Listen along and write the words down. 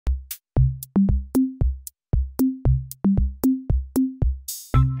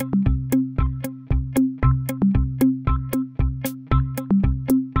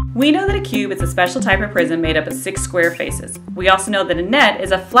We know that a cube is a special type of prism made up of 6 square faces. We also know that a net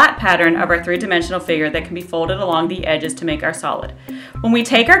is a flat pattern of our three-dimensional figure that can be folded along the edges to make our solid. When we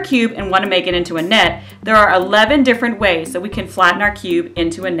take our cube and want to make it into a net, there are 11 different ways that we can flatten our cube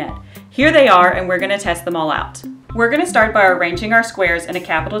into a net. Here they are, and we're going to test them all out. We're going to start by arranging our squares in a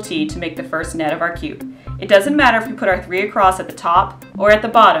capital T to make the first net of our cube. It doesn't matter if we put our 3 across at the top or at the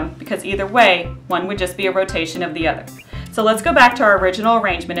bottom, because either way, one would just be a rotation of the other. So let's go back to our original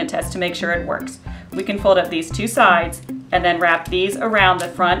arrangement and test to make sure it works. We can fold up these 2 sides and then wrap these around the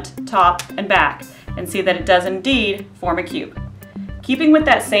front, top, and back and see that it does indeed form a cube. Keeping with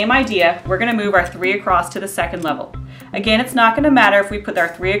that same idea, we're going to move our 3 across to the second level. Again, it's not going to matter if we put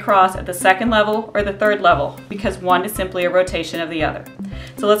our 3 across at the second level or the third level, because one is simply a rotation of the other.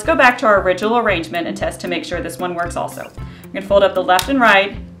 So let's go back to our original arrangement and test to make sure this one works also. We're going to fold up the left and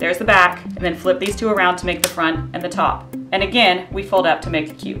right, there's the back, and then flip these 2 around to make the front and the top. And again, we fold up to make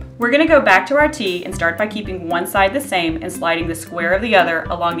a cube. We're going to go back to our T and start by keeping one side the same and sliding the square of the other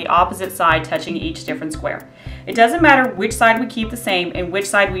along the opposite side, touching each different square. It doesn't matter which side we keep the same and which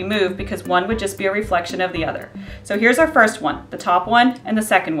side we move, because one would just be a reflection of the other. So here's our first one, the top one and the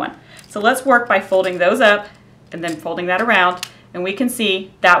second one. So let's work by folding those up and then folding that around, and we can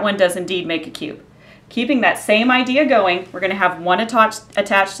see that one does indeed make a cube. Keeping that same idea going, we're going to have one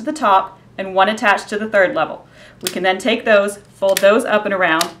attached to the top and one attached to the third level. We can then take those, fold those up and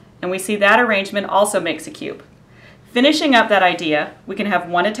around, and we see that arrangement also makes a cube. Finishing up that idea, we can have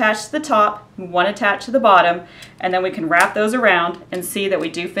one attached to the top, one attached to the bottom, and then we can wrap those around and see that we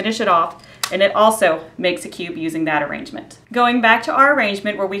do finish it off, and it also makes a cube using that arrangement. Going back to our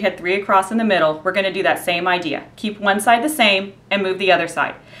arrangement where we had 3 across in the middle, we're going to do that same idea. Keep one side the same and move the other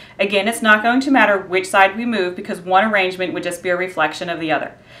side. Again, it's not going to matter which side we move, because one arrangement would just be a reflection of the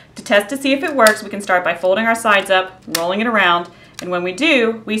other. To test to see if it works, we can start by folding our sides up, rolling it around, and when we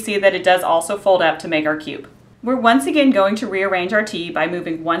do, we see that it does also fold up to make our cube. We're once again going to rearrange our T by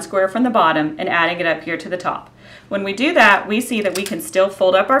moving one square from the bottom and adding it up here to the top. When we do that, we see that we can still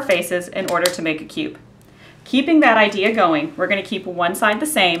fold up our faces in order to make a cube. Keeping that idea going, we're going to keep one side the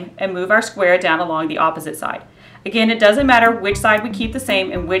same and move our square down along the opposite side. Again, it doesn't matter which side we keep the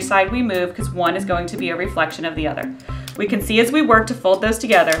same and which side we move, because one is going to be a reflection of the other. We can see as we work to fold those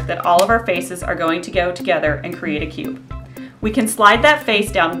together that all of our faces are going to go together and create a cube. We can slide that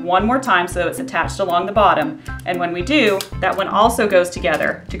face down one more time so it's attached along the bottom, and when we do, that one also goes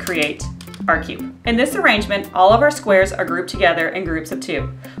together to create our cube. In this arrangement, all of our squares are grouped together in groups of 2.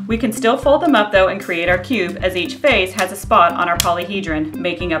 We can still fold them up though and create our cube, as each face has a spot on our polyhedron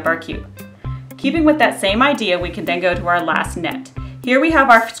making up our cube. Keeping with that same idea, we can then go to our last net. Here we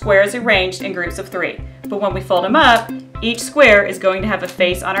have our squares arranged in groups of 3, but when we fold them up, each square is going to have a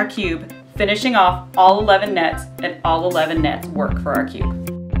face on our cube, finishing off all 11 nets, and all 11 nets work for our cube.